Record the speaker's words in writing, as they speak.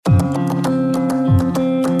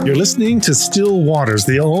You're listening to Still Waters,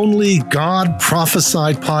 the only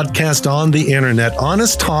God-prophesied podcast on the internet.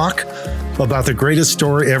 Honest talk about the greatest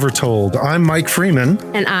story ever told. I'm Mike Freeman.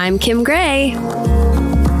 And I'm Kim Gray.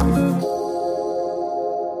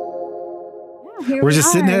 We're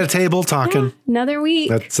just sitting at a table talking. Yeah, another week.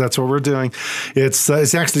 That's what we're doing. It's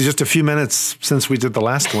actually just a few minutes since we did the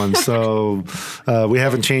last one, so we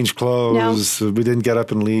haven't changed clothes. No. We didn't get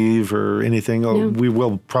up and leave or anything. No. We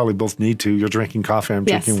will probably both need to. You're drinking coffee. I'm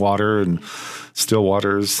drinking water and Still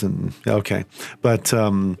Waters. And okay, but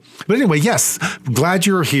anyway, yes. Glad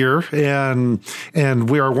you're here, and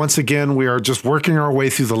we are once again just working our way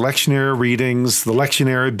through the lectionary readings. The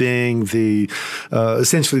lectionary being the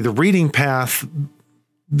essentially the reading path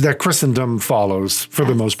that Christendom follows for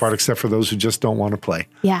the most part, except for those who just don't want to play.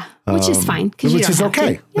 Yeah, which is fine. Which is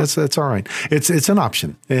okay. Yeah. That's all right. It's an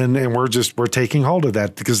option, and we're taking hold of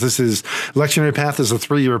that because this is lectionary path is a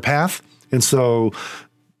 3-year path, and so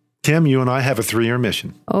Kim, you and I have a 3-year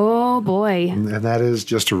mission. Oh boy! And that is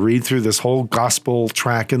just to read through this whole gospel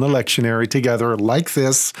track in the lectionary together like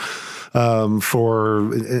this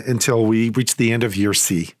until we reach the end of year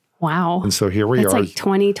C. Wow. And so here we are. It's like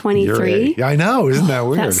 2023. Yeah, I know. Isn't that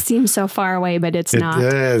weird? That seems so far away, but it's not.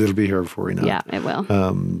 Yeah, it'll be here before we know. Yeah, it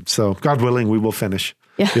will. So God willing, we will finish.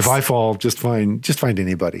 Yes. If I fall, just find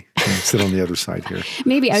anybody and sit on the other side here.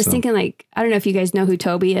 Maybe I was thinking I don't know if you guys know who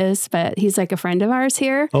Toby is, but he's like a friend of ours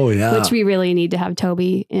here. Oh yeah. Which we really need to have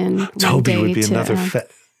Toby in. Toby would be another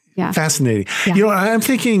fascinating. Yeah. You know, I'm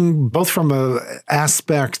thinking both from a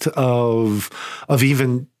aspect of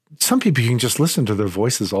even some people you can just listen to their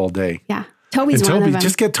voices all day. Yeah. Toby's one of them.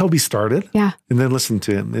 Just get Toby started. Yeah. And then listen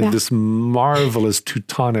to him. Yeah. This marvelous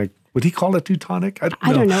Teutonic, would he call it Teutonic?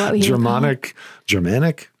 I don't know what he Germanic?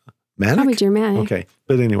 Manic? Probably Germanic. Okay.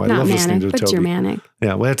 But anyway, not I love manic, listening to but Toby. Germanic.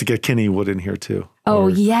 Yeah, we'll have to get Kenny Wood in here too. Oh,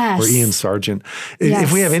 yes. Or Ian Sargent. Yes.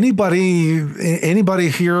 If we have anybody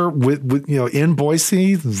here with in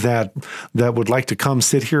Boise that would like to come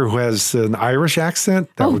sit here who has an Irish accent,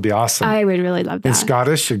 that would be awesome. I would really love that. And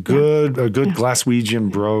Scottish, a good Glaswegian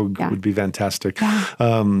brogue would be fantastic. Yeah.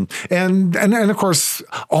 And of course,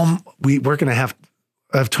 we're going to have.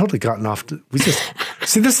 I've totally gotten off.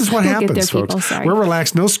 See, this is what happens, folks. We're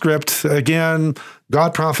relaxed, no script. Again,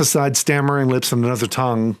 God prophesied, stammering lips and another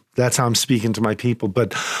tongue. That's how I'm speaking to my people.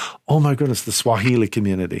 But, oh my goodness, the Swahili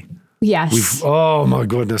community. Yes. Oh my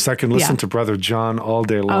goodness. I can listen to Brother John all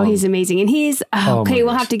day long. Oh, he's amazing. And he's, we'll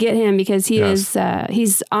have to get him because he is,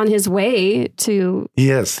 he's on his way to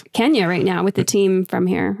Kenya right now with the team from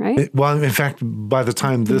here, right? Well, in fact, by the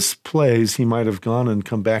time this plays, he might have gone and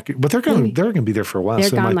come back. But they're going to be there for a while. They're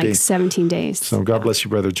gone like 17 days. So God bless you,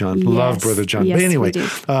 Brother John. Yes. Love Brother John. Yes, but anyway,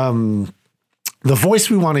 the voice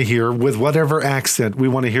we want to hear, with whatever accent, we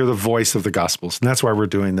want to hear the voice of the Gospels. And that's why we're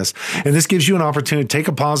doing this. And this gives you an opportunity to take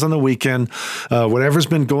a pause on the weekend, whatever's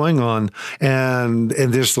been going on, and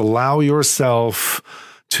just allow yourself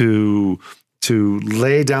to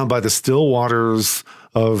lay down by the still waters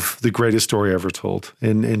of the greatest story ever told,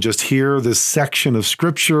 and just hear this section of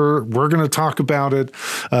Scripture. We're going to talk about it.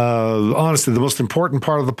 Honestly, the most important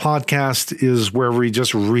part of the podcast is where we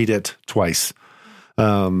just read it twice.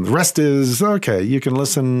 The rest is okay. You can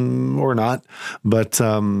listen or not, but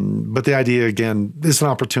the idea again is an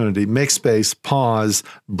opportunity. Make space, pause,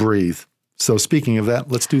 breathe. So speaking of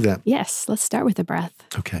that, let's do that. Yes, let's start with a breath.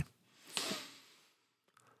 Okay.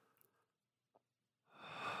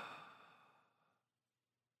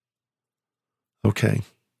 Okay.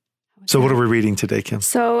 So what are we reading today, Kim?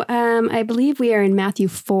 So I believe we are in Matthew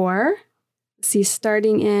 4. See,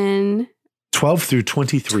 starting in 12 through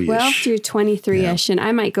 23-ish. 12 through 23-ish. And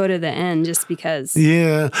I might go to the end just because.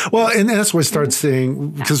 Yeah. Well, and that's what I started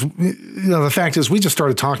saying, because the fact is we just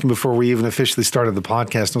started talking before we even officially started the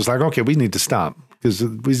podcast. And it was like, okay, we need to stop because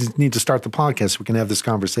we need to start the podcast so we can have this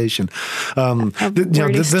conversation.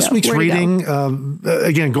 This week's reading,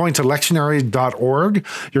 again, going to lectionary.org,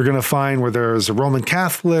 you're going to find where there's a Roman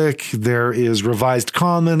Catholic, there is Revised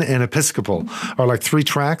Common, and Episcopal are like 3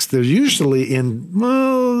 tracks. They're usually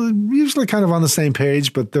kind of on the same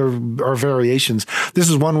page, but there are variations.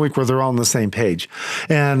 This is one week where they're all on the same page.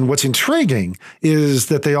 And what's intriguing is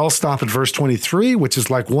that they all stop at verse 23, which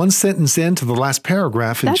is like one sentence into the last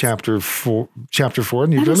paragraph in chapter 4.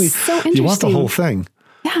 And you want the whole thing.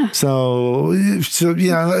 Yeah. So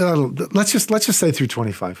yeah, let's just say through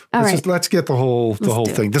 25. Let's get the whole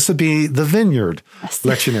thing. This would be the Vineyard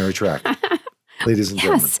lectionary track, ladies and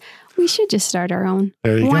gentlemen. Yes, we should just start our own.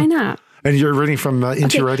 Why not? And you're reading from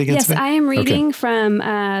Into Right Against Me? Yes, I am reading from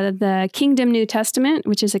the Kingdom New Testament,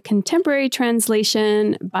 which is a contemporary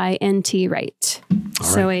translation by N.T. Wright.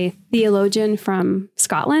 So a theologian from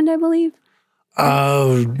Scotland, I believe.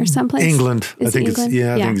 or someplace? England. I think England?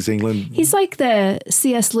 I think it's England. He's like the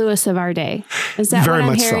C.S. Lewis of our day. Is that Very what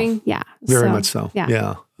I'm much hearing? So. Yeah. Very much so.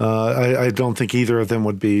 Yeah. I don't think either of them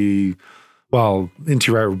would be, well,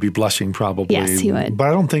 N.T. Wright would be blushing probably. Yes, he would. But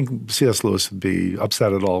I don't think C.S. Lewis would be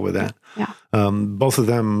upset at all with that. Yeah. Both of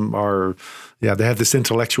them are, they have this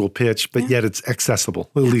intellectual pitch, but yet it's accessible.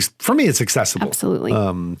 At least for me, it's accessible. Absolutely.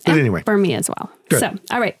 But anyway. For me as well. Good. So,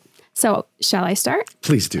 all right. So, shall I start?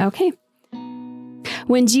 Please do. Okay.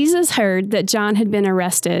 When Jesus heard that John had been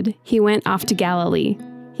arrested, he went off to Galilee.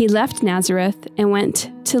 He left Nazareth and went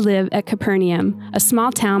to live at Capernaum, a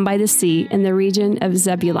small town by the sea in the region of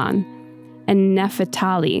Zebulun and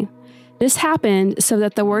Naphtali. This happened so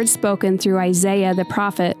that the word spoken through Isaiah the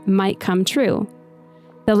prophet might come true.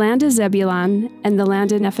 The land of Zebulun and the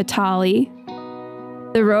land of Naphtali,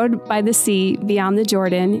 the road by the sea beyond the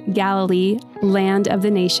Jordan, Galilee, land of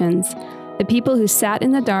the nations. The people who sat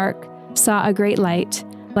in the dark saw a great light.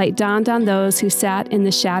 Light dawned on those who sat in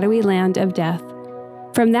the shadowy land of death.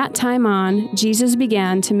 From that time on, Jesus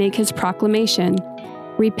began to make his proclamation.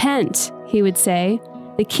 Repent, he would say,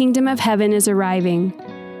 the kingdom of heaven is arriving.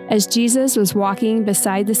 As Jesus was walking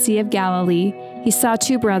beside the Sea of Galilee, he saw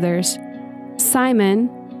two brothers, Simon,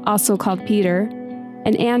 also called Peter,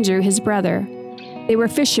 and Andrew, his brother. They were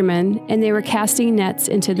fishermen, and they were casting nets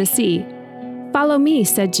into the sea. Follow me,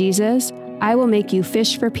 said Jesus. I will make you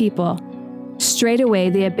fish for people. Straightway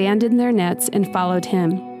they abandoned their nets and followed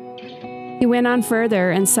him. He went on further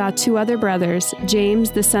and saw two other brothers,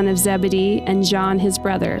 James the son of Zebedee and John his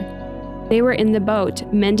brother. They were in the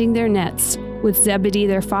boat, mending their nets, with Zebedee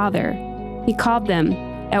their father. He called them.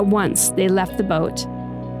 At once they left the boat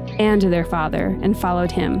and their father and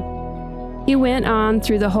followed him. He went on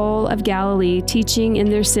through the whole of Galilee, teaching in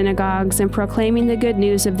their synagogues and proclaiming the good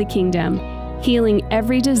news of the kingdom, healing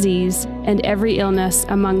every disease and every illness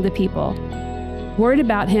among the people. Word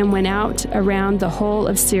about him went out around the whole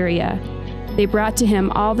of Syria. They brought to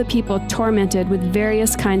him all the people tormented with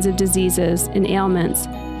various kinds of diseases and ailments,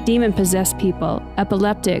 demon-possessed people,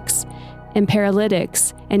 epileptics, and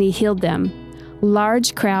paralytics, and he healed them.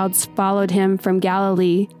 Large crowds followed him from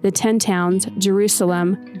Galilee, the 10 towns,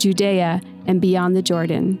 Jerusalem, Judea, and beyond the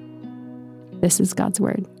Jordan. This is God's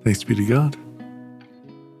word. Thanks be to God.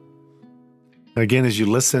 Again, as you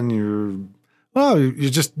listen, you're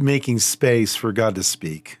just making space for God to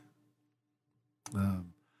speak.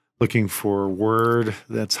 Looking for a word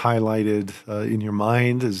that's highlighted in your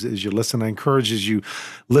mind as you listen. I encourage as you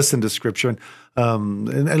listen to Scripture.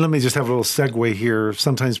 And let me just have a little segue here.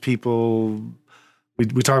 Sometimes people, we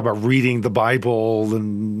talk about reading the Bible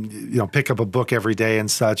and, pick up a book every day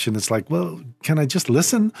and such. And it's like, well, can I just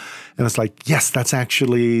listen? And it's like, yes, that's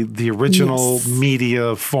actually the original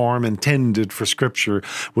media form intended for Scripture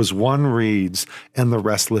was one reads and the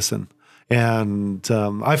rest listen. And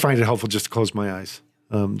I find it helpful just to close my eyes.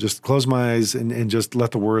 Just close my eyes and just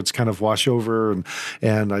let the words kind of wash over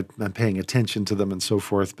and I'm paying attention to them and so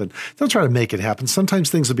forth. But don't try to make it happen. Sometimes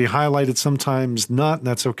things will be highlighted, sometimes not, and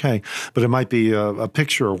that's okay. But it might be a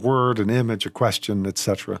picture, a word, an image, a question,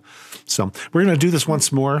 etc. So we're going to do this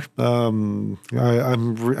once more. I'm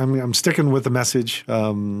sticking with the message,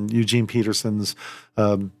 Eugene Peterson's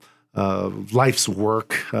life's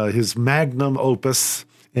work, his magnum opus.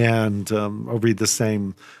 And I'll read the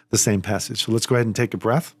same passage. So let's go ahead and take a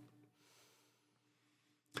breath.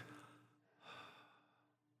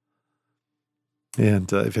 And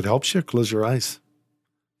if it helps you, close your eyes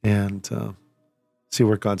and see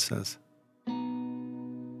what God says.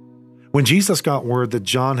 When Jesus got word that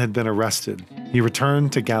John had been arrested, he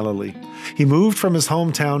returned to Galilee. He moved from his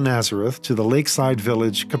hometown Nazareth to the lakeside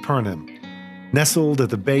village Capernaum, nestled at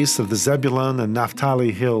the base of the Zebulun and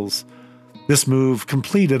Naphtali hills. This move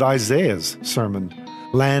completed Isaiah's sermon.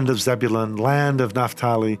 Land of Zebulun, land of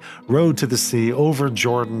Naphtali, road to the sea, over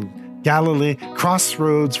Jordan, Galilee,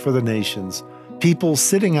 crossroads for the nations. People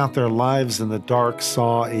sitting out their lives in the dark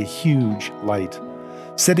saw a huge light.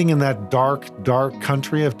 Sitting in that dark, dark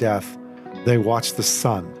country of death, they watched the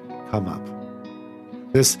sun come up.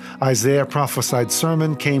 This Isaiah prophesied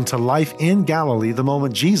sermon came to life in Galilee the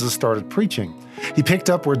moment Jesus started preaching. He picked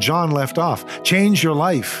up where John left off. Change your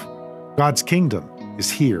life. God's kingdom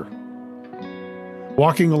is here.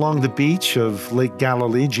 Walking along the beach of Lake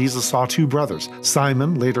Galilee, Jesus saw two brothers,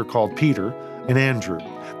 Simon, later called Peter, and Andrew.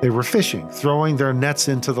 They were fishing, throwing their nets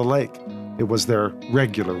into the lake. It was their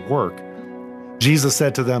regular work. Jesus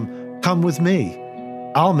said to them, "Come with me.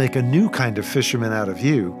 I'll make a new kind of fisherman out of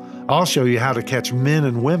you. I'll show you how to catch men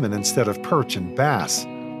and women instead of perch and bass."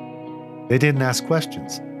 They didn't ask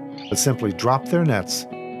questions, but simply dropped their nets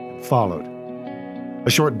and followed. A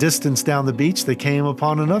short distance down the beach, they came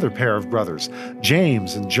upon another pair of brothers,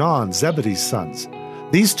 James and John, Zebedee's sons.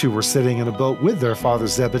 These two were sitting in a boat with their father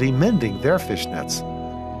Zebedee, mending their fish nets.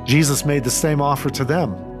 Jesus made the same offer to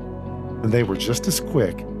them, and they were just as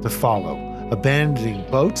quick to follow, abandoning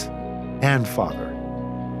boat and father.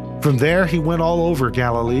 From there, he went all over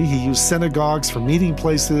Galilee. He used synagogues for meeting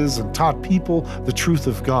places and taught people the truth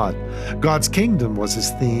of God. God's kingdom was his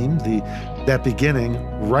theme, that beginning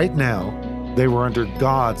right now. They were under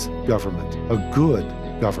God's government, a good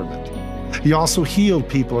government. He also healed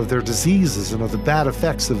people of their diseases and of the bad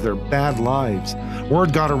effects of their bad lives.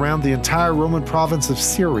 Word got around the entire Roman province of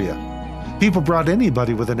Syria. People brought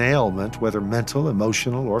anybody with an ailment, whether mental,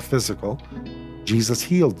 emotional, or physical. Jesus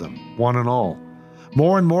healed them, one and all.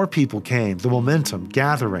 More and more people came, the momentum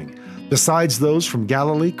gathering. Besides those from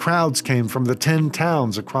Galilee, crowds came from the 10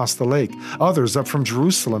 towns across the lake, others up from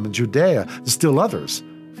Jerusalem and Judea, and still others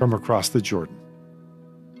from across the Jordan.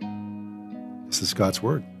 This is God's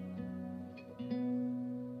word.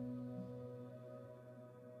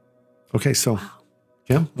 Okay, so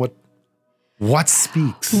Kim, what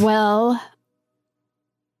speaks? Well,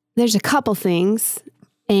 there's a couple things,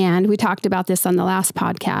 and we talked about this on the last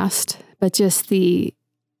podcast, but just the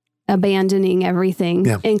abandoning everything,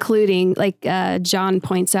 including, like John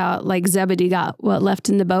points out, like Zebedee got left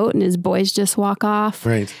in the boat and his boys just walk off.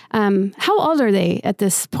 Right. How old are they at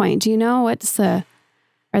this point? Do you know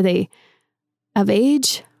are they of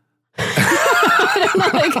age? I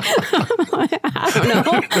don't know.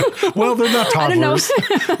 Well, they're not toddlers.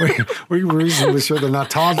 We're reasonably sure they're not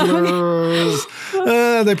toddlers.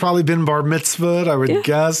 They've probably been bar mitzvahed, I would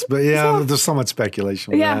guess. But there's so much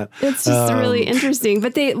speculation with that. It's just really interesting.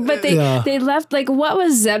 But they left. Like, what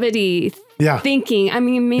was Zebedee thinking? I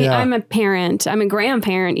mean, I'm a parent. I'm a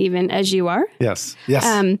grandparent, even as you are. Yes.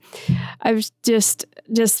 I was just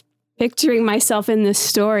picturing myself in this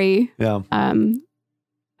story. Yeah.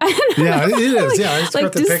 Yeah, it is. Yeah, it's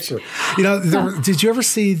got the picture. You know, did you ever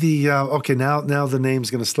see the? Now the name's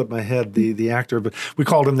going to slip my head. The actor, but we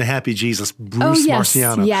called him the Happy Jesus, Bruce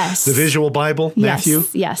Marciano. Yes. The Visual Bible, Matthew.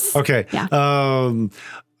 Yes. Okay. Yeah.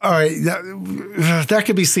 All right, that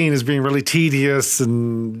could be seen as being really tedious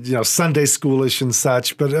and Sunday schoolish and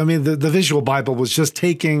such. But I mean, the Visual Bible was just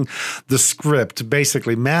taking the script,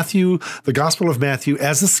 basically Matthew, the Gospel of Matthew,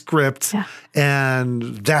 as a script, and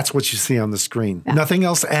that's what you see on the screen. Yeah. Nothing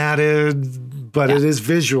else added, but it is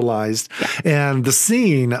visualized, and the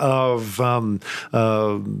scene of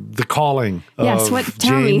the calling of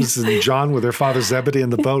James and John with their father Zebedee in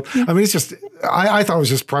the boat. I mean, it's just I thought it was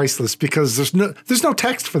just priceless because there's no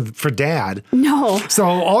text for dad. No. So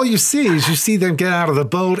all you see them get out of the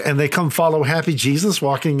boat and they come follow Happy Jesus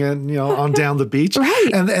walking in, on down the beach.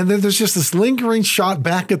 Right. And then there's just this lingering shot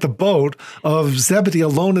back at the boat of Zebedee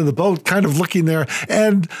alone in the boat, kind of looking there.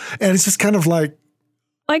 And it's just kind of like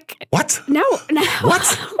what? No. What?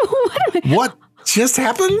 What just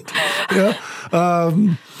happened?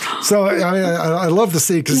 So I love the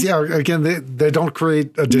scene because again they don't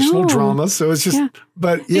create additional drama, so it's just.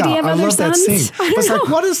 But I love that scene. It's like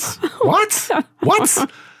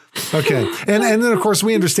what? Okay, and then of course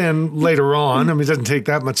we understand later on. I mean, it doesn't take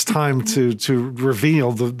that much time to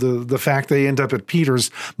reveal the fact they end up at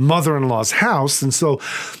Peter's mother-in-law's house, and so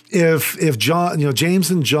if John,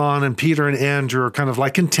 James and John and Peter and Andrew are kind of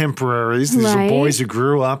like contemporaries. These are boys who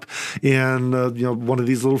grew up in one of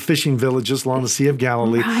these little fishing villages along the Sea of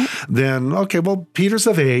Galilee. Right. Then Peter's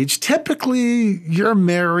of age. Typically, you're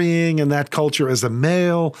marrying in that culture as a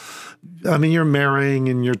male. I mean, you're marrying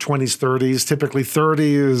in your 20s, 30s. Typically,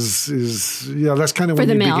 30 is that's kind of when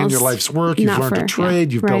you begin your life's work. You've learned a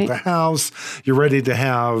trade. You've built a house. You're ready to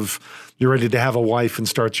have a wife and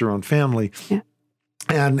start your own family. Yeah.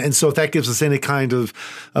 And so if that gives us any kind of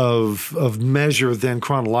measure, then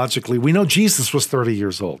chronologically, we know Jesus was 30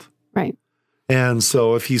 years old. Right. And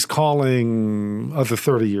so if he's calling other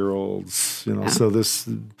 30-year-olds, so this.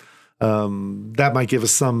 That might give us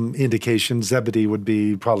some indication. Zebedee would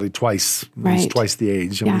be probably twice the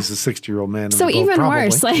age. I mean, he's a 60-year-old man. So even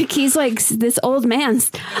worse, like he's like this old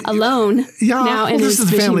man's alone. Now this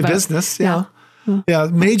is a family business. Yeah,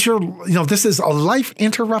 major. This is a life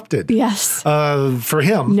interrupted. Yes, for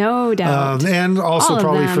him, no doubt, and also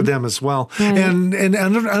probably for them as well. Right. And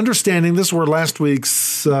understanding this, where last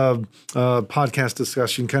week's podcast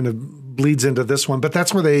discussion kind of bleeds into this one, but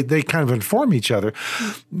that's where they kind of inform each other.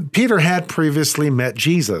 Peter had previously met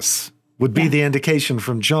Jesus. Would be the indication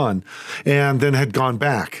from John, and then had gone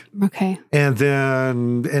back. Okay, and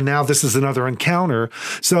now this is another encounter.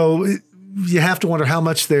 So you have to wonder how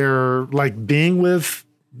much they're like being with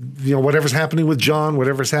whatever's happening with John,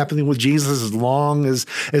 whatever's happening with Jesus as long as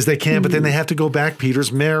they can. But then they have to go back.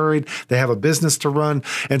 Peter's married. They have a business to run.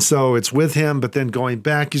 And so it's with him, but then going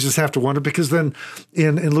back, you just have to wonder, because then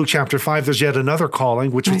in Luke chapter 5, there's yet another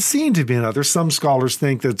calling, which would seem to be another. Some scholars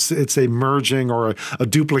think that it's a merging or a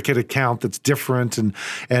duplicate account that's different. And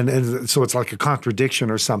so it's like a contradiction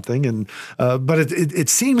or something. But it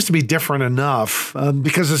seems to be different enough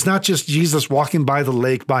because it's not just Jesus walking by the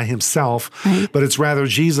lake by himself, but it's rather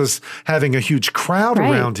Jesus having a huge crowd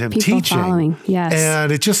around him, people teaching. Following. Yes.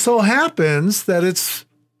 And it just so happens that it's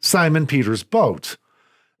Simon Peter's boat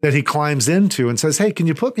that he climbs into and says, hey, can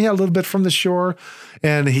you put me a little bit from the shore?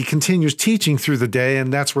 And he continues teaching through the day,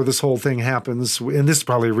 and that's where this whole thing happens. And this is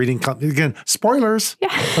probably a reading, again, spoilers. Yeah.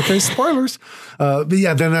 Okay, spoilers. But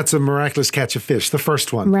yeah, then that's a miraculous catch of fish, the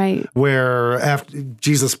first one. Right. Where after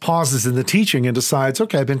Jesus pauses in the teaching and decides,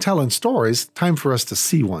 okay, I've been telling stories, time for us to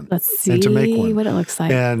see one. Let's see and to make one. what it looks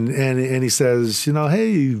like. And he says,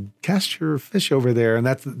 hey, cast your fish over there. And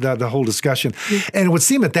that's the whole discussion. And it would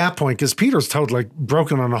seem at that point, because Peter's totally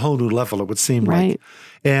broken on a whole new level, it would seem like.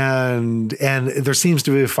 And there seems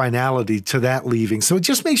to be a finality to that leaving. So it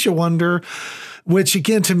just makes you wonder, which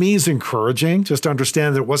again to me is encouraging, just to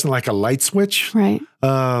understand that it wasn't like a light switch. Right.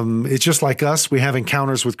 It's just like us. We have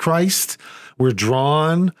encounters with Christ. We're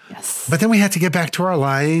drawn. Yes. But then we have to get back to our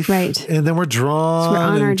life. Right. And then we're drawn. So we're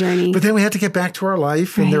on our journey. But then we have to get back to our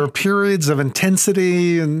life. And there are periods of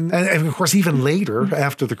intensity. And of course, even later,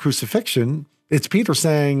 after the crucifixion, it's Peter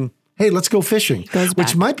saying, hey, let's go fishing.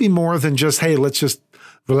 Which might be more than just, hey, let's just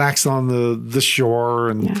relax on the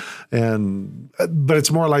shore but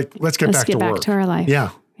it's more like let's get back to work. To our life.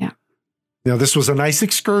 Yeah. This was a nice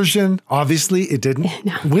excursion. Obviously, it didn't.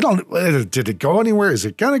 No. We don't. Did it go anywhere? Is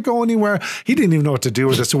it going to go anywhere? He didn't even know what to do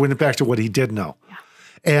with it. So we went back to what he did know. Yeah.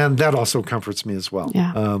 And that also comforts me as well.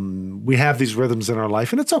 Yeah. We have these rhythms in our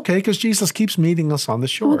life, and it's okay because Jesus keeps meeting us on the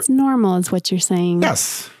shore. Well, it's normal, is what you're saying.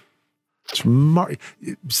 Yes.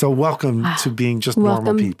 So welcome to being just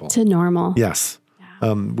normal people. Welcome to normal. Yes.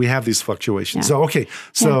 We have these fluctations. So, okay.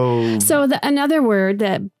 So another word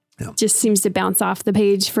that just seems to bounce off the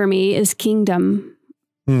page for me is kingdom.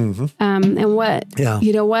 Mm-hmm. And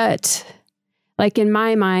what, like in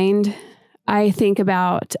my mind, I think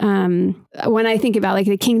about, when I think about like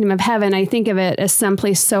the kingdom of heaven, I think of it as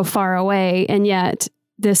someplace so far away. And yet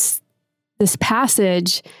this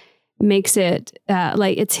passage makes it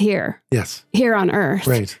like it's here. Yes. Here on earth.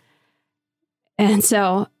 Right. And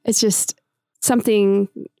so it's just something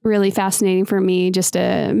really fascinating for me just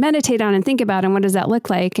to meditate on and think about. And what does that look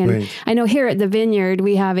like? And I know here at the Vineyard,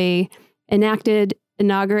 we have a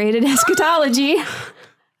inaugurated eschatology.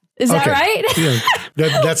 Is that right?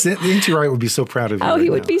 Yeah, that's it. The N.T. Wright would be so proud of you. Oh,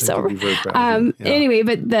 he would be so very proud of you. Anyway,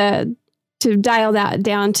 but to dial that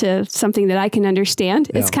down to something that I can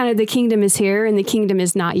understand, it's kind of the kingdom is here and the kingdom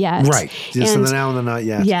is not yet. Right. Yes, and the now and the not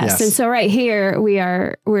yet. Yes. And so right here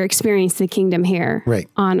we're experiencing the kingdom here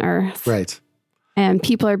on earth. Right. And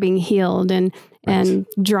people are being healed and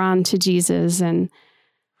drawn to Jesus and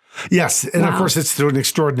yes, and of course it's to an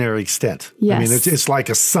extraordinary extent. Yes. I mean, it's like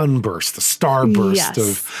a sunburst, a starburst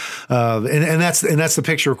of, and that's the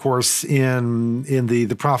picture, of course, in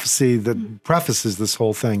the prophecy that prefaces this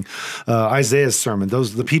whole thing, Isaiah's sermon.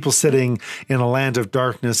 The people sitting in a land of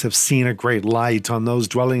darkness have seen a great light. On those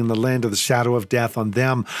dwelling in the land of the shadow of death, on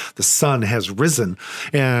them the sun has risen.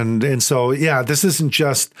 And so this isn't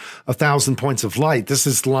just 1,000 points of light. This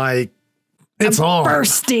is like it's all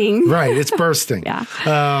bursting. Right. It's bursting.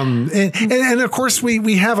 And of course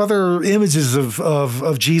we have other images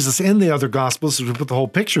of Jesus in the other gospels to put the whole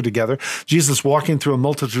picture together. Jesus walking through a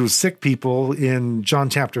multitude of sick people in John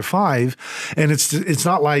chapter 5. And it's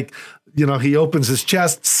not like, he opens his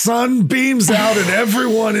chest, sun beams out, and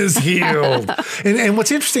everyone is healed. And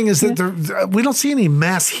what's interesting is that we don't see any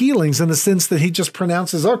mass healings in the sense that he just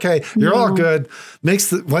pronounces, okay, you're all good. He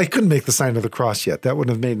couldn't make the sign of the cross yet. That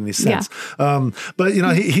wouldn't have made any sense. Yeah. But,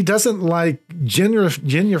 he doesn't like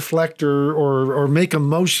genuflect or make a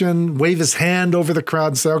motion, wave his hand over the crowd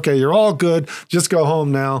and say, okay, you're all good. Just go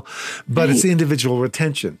home now. But it's individual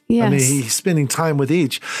retention. Yes. I mean, he's spending time with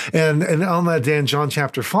each. And on that day in John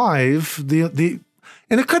chapter 5, and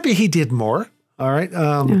it could be he did more, all right?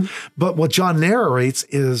 But what John narrates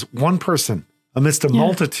is one person amidst a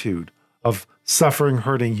multitude of suffering,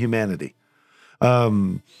 hurting humanity.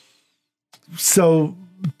 So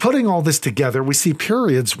putting all this together, we see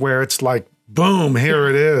periods where it's like, boom, here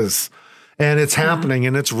it is. And it's happening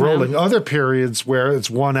and it's rolling. Other periods where it's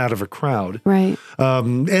one out of a crowd. Right.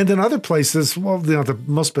 And in other places, the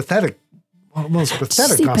most pathetic most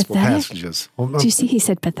pathetic gospel passages. Do you see he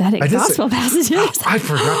said pathetic gospel passages? I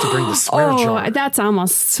forgot to bring the swear jar. That's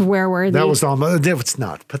almost swear worthy. That was almost. It's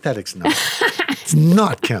not. Pathetic's not. It's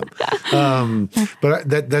not, Kim. But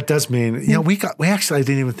that does mean, we actually, I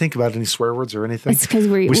didn't even think about any swear words or anything. It's because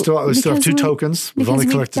we still have two tokens. We've only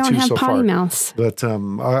collected two so far. Mouths. But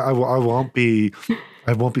I won't be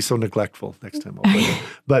so neglectful next time.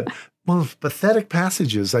 But one of the pathetic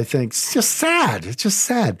passages, I think, it's just sad. It's just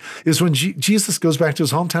sad. Is when Jesus goes back to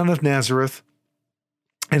his hometown of Nazareth,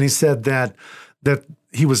 and he said that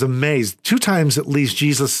he was amazed. 2 times at least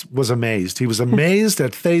Jesus was amazed. He was amazed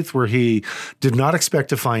at faith where he did not expect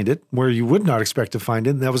to find it, where you would not expect to find it.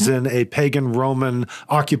 And that was in a pagan Roman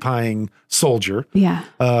occupying soldier,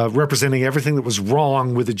 representing everything that was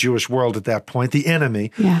wrong with the Jewish world at that point, the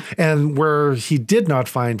enemy. Yeah. And where he did not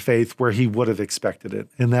find faith where he would have expected it.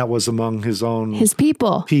 And that was among his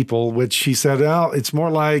people, which he said, it's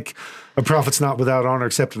more like a prophet's not without honor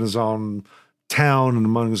except in his own town and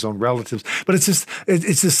among his own relatives. But it's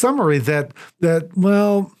a summary that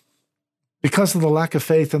because of the lack of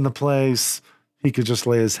faith in the place, he could just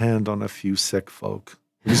lay his hand on a few sick folk.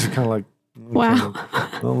 He's kind of like, wow.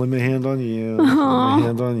 Well, lay my hand on you, lay my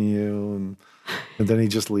hand on you, and then he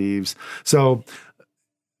just leaves. So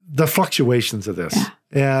the fluctuations of this.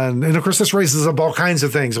 And of course, this raises up all kinds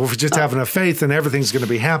of things. Well, if you just have enough faith, then everything's going to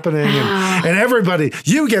be happening. And everybody,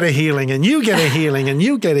 you get a healing, and you get a healing, and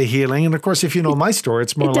you get a healing. And of course, if you know my story,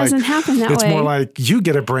 it's more like... It doesn't happen that way. It's more like you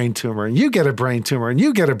get a brain tumor, and you get a brain tumor, and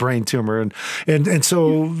you get a brain tumor. And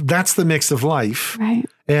so that's the mix of life. Right.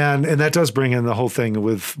 And that does bring in the whole thing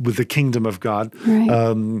with the kingdom of God.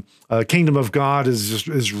 Right. Kingdom of God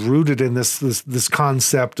is rooted in this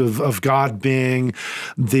concept of God being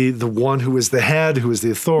the one who is the head, who is the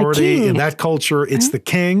authority. In that culture, it's the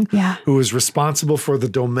king who is responsible for the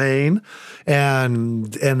domain,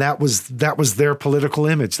 and that was their political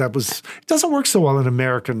image. It doesn't work so well in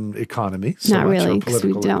American economy. Not really, because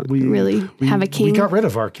we don't really have a king. We got rid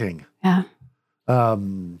of our king. Yeah.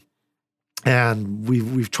 And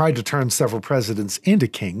we've tried to turn several presidents into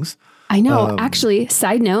kings. I know. Actually,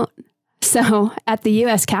 side note. So at the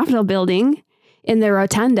U.S. Capitol building in the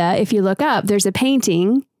rotunda, if you look up, there's a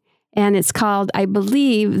painting, and it's called, I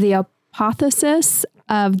believe, the Apotheosis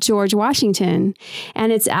of George Washington.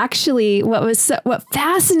 And it's actually what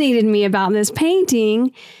fascinated me about this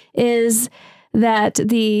painting is that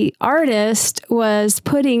the artist was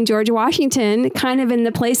putting George Washington kind of in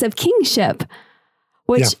the place of kingship.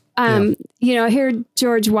 Which, here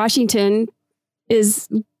George Washington is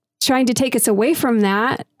trying to take us away from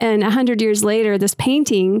that. And 100 years later, this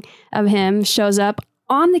painting of him shows up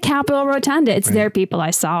on the Capitol Rotunda. It's there, people.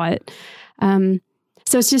 I saw it.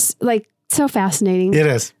 So it's just like so fascinating. It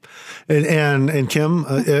is. And Kim,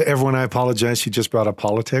 everyone, I apologize. She just brought up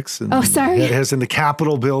politics. And sorry. It has in the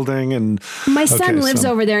Capitol building, and my son lives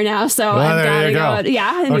over there now, so I've got to go.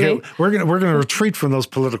 Yeah. Anyway. Okay, we're gonna retreat from those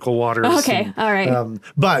political waters. Okay, all right.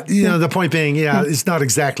 But the point being, it's not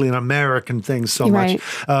exactly an American thing so much.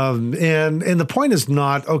 And the point is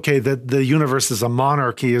not that the universe is a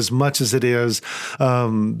monarchy as much as it is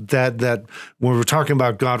that when we're talking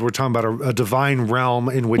about God, we're talking about a divine realm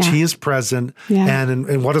in which He is present. Yeah.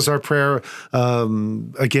 And what is our prayer?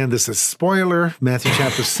 Again, this is spoiler, Matthew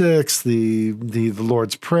chapter 6, the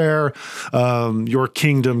Lord's Prayer. Your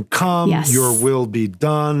kingdom come, your will be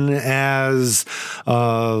done as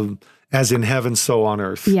in heaven, so on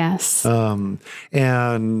earth. Yes. And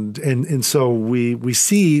so we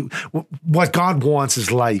see what God wants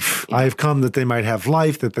is life. I have come that they might have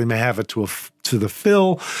life, that they may have it to the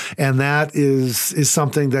fill, and that is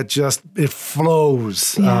something that just it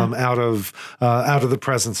flows out of the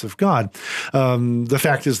presence of God. The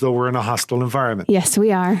fact is, though, we're in a hostile environment. Yes,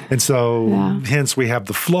 we are, and so hence we have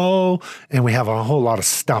the flow, and we have a whole lot of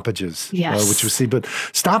stoppages, which we see. But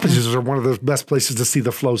stoppages are one of the best places to see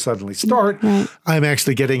the flow suddenly start. Right. I'm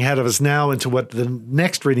actually getting ahead of us now into what the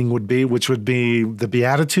next reading would be, which would be the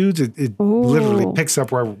Beatitudes. It literally picks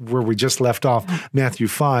up where we just left off, Matthew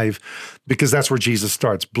 5. Because that's where Jesus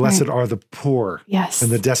starts. Blessed are the poor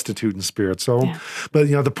and the destitute in spirit. So, but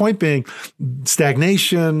the point being,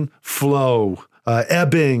 stagnation, flow,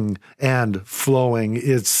 ebbing, and flowing.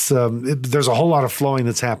 It's there's a whole lot of flowing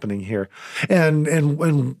that's happening here,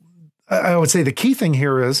 and I would say the key thing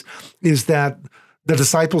here is that the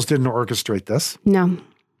disciples didn't orchestrate this. No,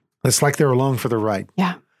 it's like they're along for the ride.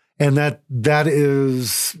 Yeah. And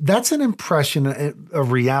that's an impression, a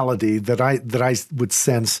reality that I would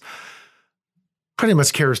sense pretty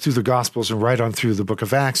much carries through the Gospels and right on through the book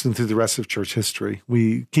of Acts and through the rest of church history.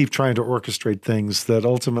 We keep trying to orchestrate things that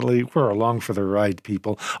ultimately we're along for the ride,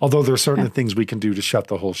 people. Although there are certain things we can do to shut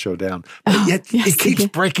the whole show down. But yet it keeps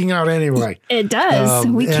breaking out anyway. It does.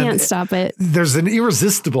 We can't stop it. There's an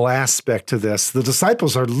irresistible aspect to this. The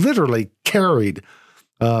disciples are literally carried.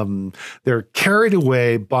 They're carried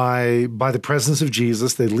away by the presence of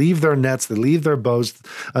Jesus. They leave their nets, they leave their boats.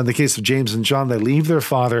 In the case of James and John, they leave their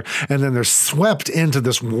father, and then they're swept into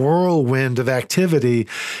this whirlwind of activity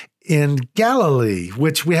in Galilee,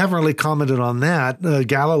 which we haven't really commented on that.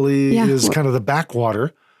 Galilee is kind of the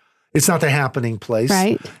backwater. It's not the happening place.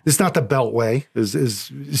 Right. It's not the Beltway.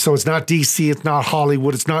 So it's not D.C., it's not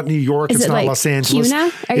Hollywood, it's not New York, it's not like Los Angeles. Cuna?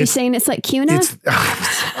 Are you saying it's like Cuna?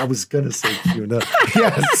 I was going to say Cuna.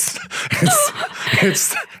 Yes.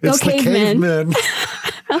 It's the cavemen.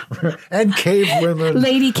 And cave women.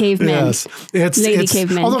 Lady cavemen. Yes. It's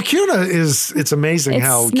cavemen. Although Cuna it's amazing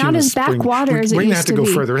how it's not as backwater as it used to be. We're going to have to go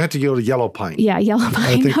further. We have to go to Yellow Pine. Yeah, Yellow Pine.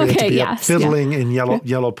 I think we have to be yes. fiddling in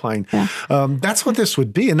Yellow Pine. Yeah. That's what this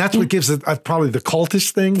would be. And that's what gives it probably the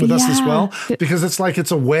cultish thing with us as well. Because it's like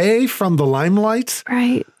it's away from the limelight.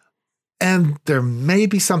 Right. And there may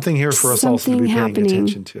be something here for us also to be paying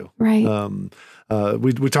attention to. Right.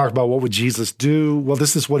 We talk about what would Jesus do? Well,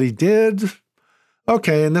 this is what he did.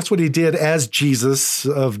 Okay, and that's what he did as Jesus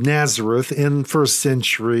of Nazareth in first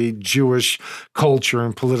century Jewish culture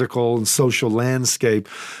and political and social landscape.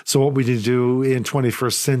 So what we do in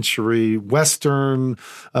 21st century Western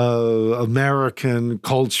American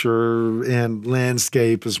culture and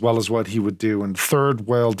landscape, as well as what he would do in third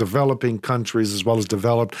world developing countries as well as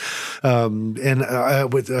developed. And I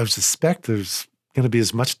suspect there's going to be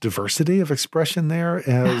as much diversity of expression there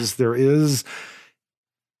as there is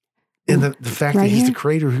in the fact that he's the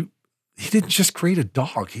creator who, he didn't just create a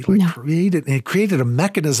dog. He created a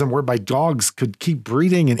mechanism whereby dogs could keep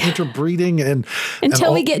breeding and interbreeding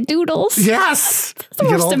until we get doodles. Yes. It's the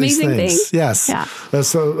most amazing thing. Yes. Yeah.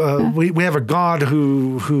 We have a God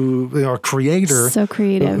who a creator. So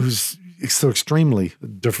creative. Who's so extremely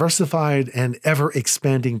diversified and ever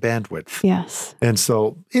expanding bandwidth. Yes. And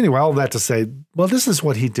so anyway, all that to say, well, this is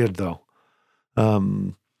what he did though.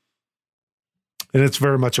 And it's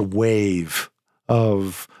very much a wave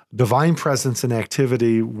of divine presence and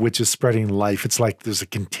activity, which is spreading life. It's like there's a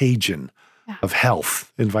contagion of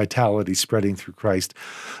health and vitality spreading through Christ.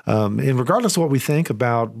 And regardless of what we think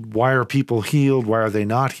about why are people healed, why are they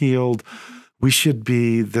not healed, we should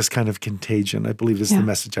be this kind of contagion. I believe this is the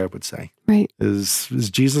message I would say. Right. As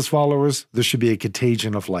Jesus followers, there should be a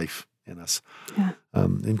contagion of life in us. Yeah.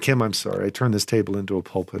 And Kim, I'm sorry, I turned this table into a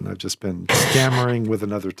pulpit and I've just been stammering with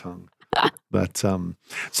another tongue. But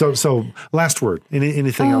so last word.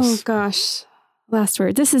 Anything else? Oh gosh, last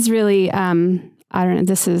word. This is really I don't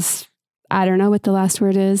know. I don't know what the last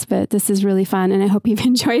word is, but this is really fun, and I hope you've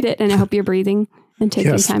enjoyed it, and I hope you're breathing and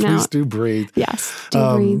taking time out. Please do breathe. Yes,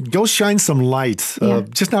 breathe. Go shine some light,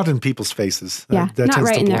 just not in people's faces. That not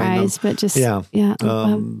right in their eyes, but just but I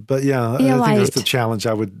think that's the challenge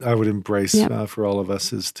I would embrace for all of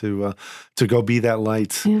us is to go be that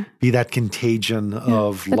light, be that contagion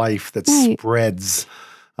of life that spreads.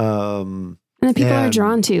 And that people are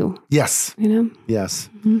drawn to. Yes. Yes.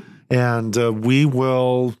 Mm-hmm. And we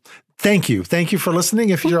will. Thank you for listening.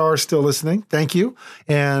 If you are still listening, thank you.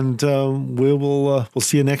 And we'll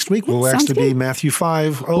see you next week. We'll actually be Matthew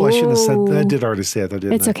 5. Oh, I shouldn't have said that. I did already say that,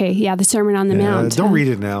 didn't I? It's okay. Yeah, the Sermon on the Mount. Don't read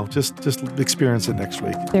it now. Just experience it next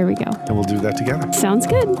week. There we go. And we'll do that together. Sounds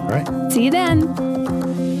good. All right. See you then.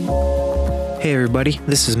 Hey, everybody.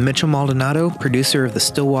 This is Mitchell Maldonado, producer of the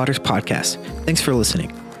Still Waters podcast. Thanks for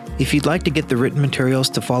listening. If you'd like to get the written materials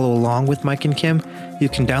to follow along with Mike and Kim, you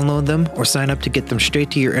can download them or sign up to get them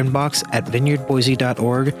straight to your inbox at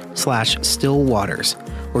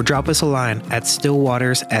vineyardboise.org/stillwaters or drop us a line at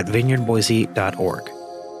stillwaters@vineyardboise.org.